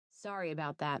Sorry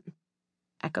about that,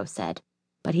 Echo said,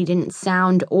 but he didn't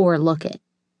sound or look it.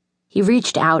 He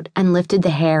reached out and lifted the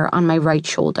hair on my right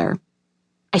shoulder.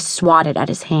 I swatted at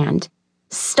his hand.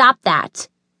 Stop that!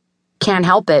 Can't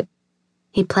help it.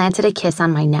 He planted a kiss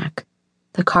on my neck.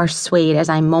 The car swayed as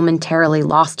I momentarily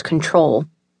lost control.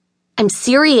 I'm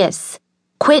serious.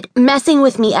 Quit messing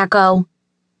with me, Echo.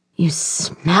 You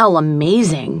smell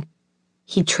amazing.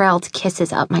 He trailed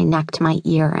kisses up my neck to my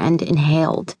ear and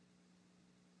inhaled.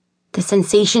 The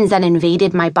sensations that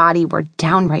invaded my body were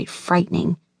downright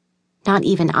frightening. Not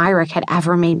even Eirik had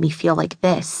ever made me feel like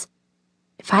this.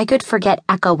 If I could forget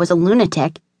Echo was a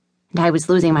lunatic, and I was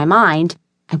losing my mind,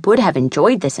 I would have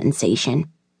enjoyed the sensation.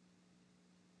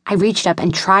 I reached up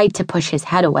and tried to push his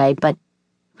head away, but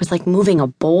it was like moving a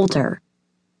boulder.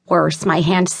 Worse, my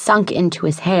hand sunk into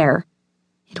his hair.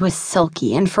 It was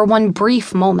silky, and for one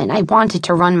brief moment I wanted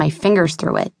to run my fingers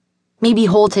through it, maybe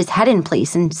hold his head in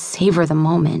place and savor the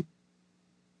moment.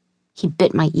 He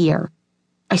bit my ear.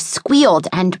 I squealed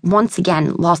and once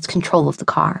again lost control of the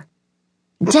car.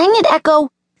 Dang it, Echo!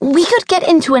 We could get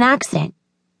into an accident.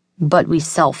 But we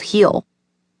self-heal.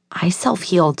 I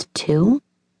self-healed too?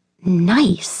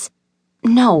 Nice.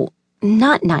 No,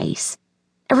 not nice.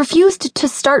 I refused to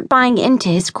start buying into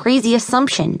his crazy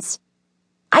assumptions.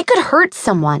 I could hurt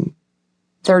someone.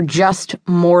 They're just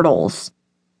mortals.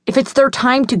 If it's their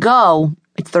time to go,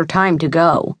 it's their time to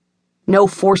go. No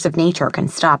force of nature can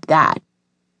stop that.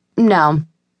 No,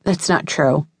 that's not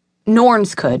true.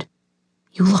 Norns could.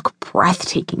 You look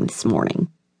breathtaking this morning.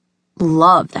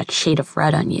 Love that shade of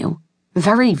red on you.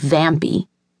 Very vampy.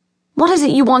 What is it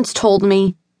you once told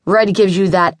me? Red gives you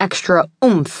that extra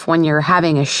oomph when you're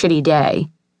having a shitty day.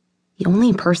 The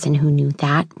only person who knew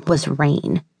that was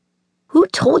Rain. Who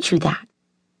told you that?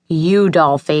 You,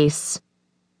 dollface.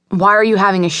 Why are you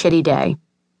having a shitty day?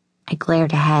 I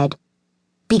glared ahead.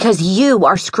 Because you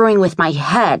are screwing with my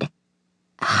head.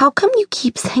 How come you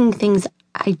keep saying things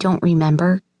I don't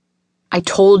remember? I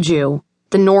told you.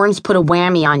 The Norns put a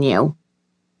whammy on you.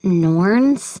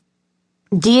 Norns?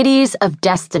 Deities of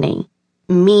destiny.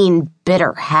 Mean,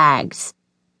 bitter hags.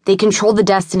 They control the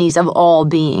destinies of all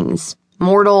beings.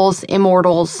 Mortals,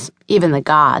 immortals, even the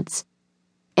gods.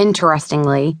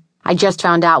 Interestingly, I just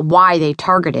found out why they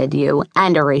targeted you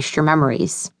and erased your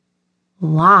memories.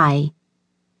 Why?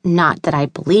 Not that I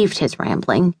believed his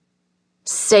rambling.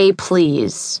 Say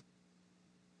please.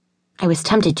 I was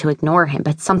tempted to ignore him,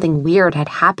 but something weird had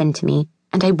happened to me,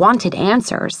 and I wanted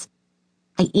answers.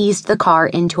 I eased the car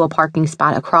into a parking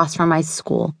spot across from my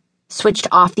school, switched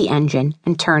off the engine,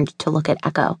 and turned to look at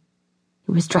Echo.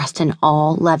 He was dressed in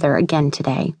all leather again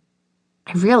today.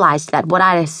 I realized that what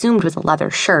I'd assumed was a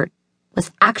leather shirt was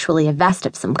actually a vest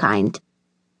of some kind.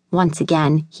 Once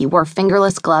again, he wore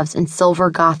fingerless gloves and silver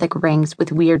Gothic rings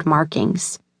with weird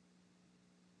markings.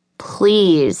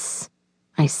 Please,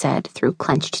 I said through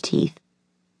clenched teeth.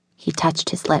 He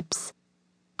touched his lips.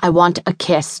 I want a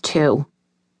kiss, too.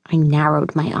 I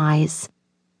narrowed my eyes.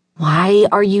 Why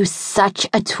are you such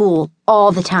a tool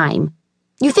all the time?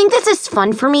 You think this is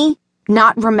fun for me?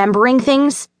 Not remembering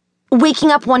things?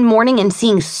 Waking up one morning and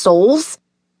seeing souls?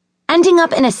 Ending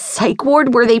up in a psych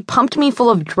ward where they pumped me full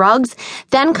of drugs,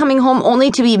 then coming home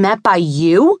only to be met by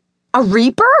you? A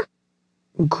reaper?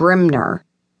 Grimnir,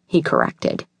 he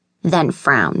corrected, then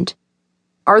frowned.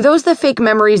 Are those the fake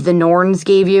memories the Norns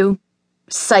gave you?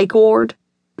 Psych ward?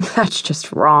 That's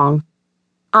just wrong.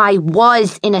 I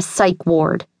was in a psych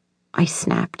ward, I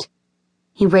snapped.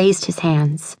 He raised his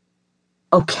hands.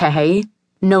 Okay,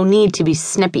 no need to be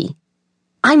snippy.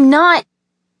 I'm not.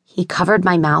 He covered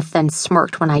my mouth, then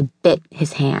smirked when I bit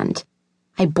his hand.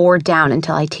 I bore down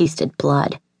until I tasted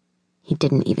blood. He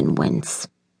didn't even wince.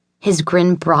 His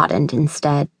grin broadened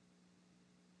instead.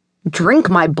 Drink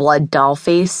my blood,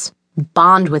 dollface.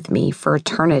 Bond with me for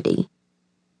eternity.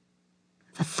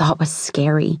 The thought was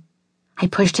scary. I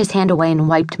pushed his hand away and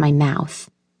wiped my mouth.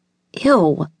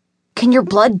 Ew, can your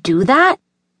blood do that?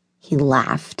 He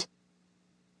laughed.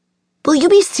 Will you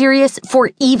be serious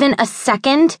for even a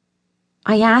second?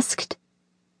 I asked.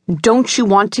 Don't you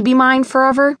want to be mine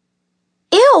forever?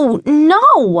 Ew,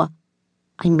 no!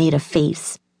 I made a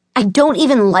face. I don't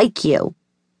even like you.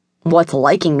 What's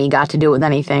liking me got to do with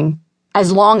anything?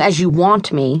 As long as you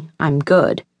want me, I'm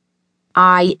good.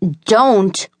 I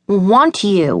don't want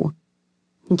you.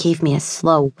 He gave me a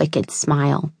slow, wicked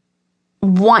smile.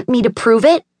 Want me to prove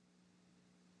it?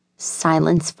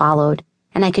 Silence followed,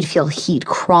 and I could feel heat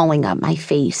crawling up my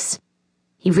face.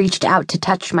 He reached out to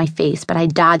touch my face, but I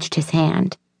dodged his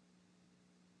hand.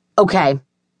 Okay,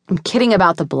 I'm kidding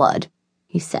about the blood,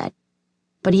 he said,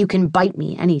 but you can bite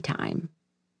me anytime.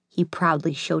 He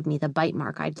proudly showed me the bite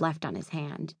mark I'd left on his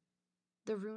hand.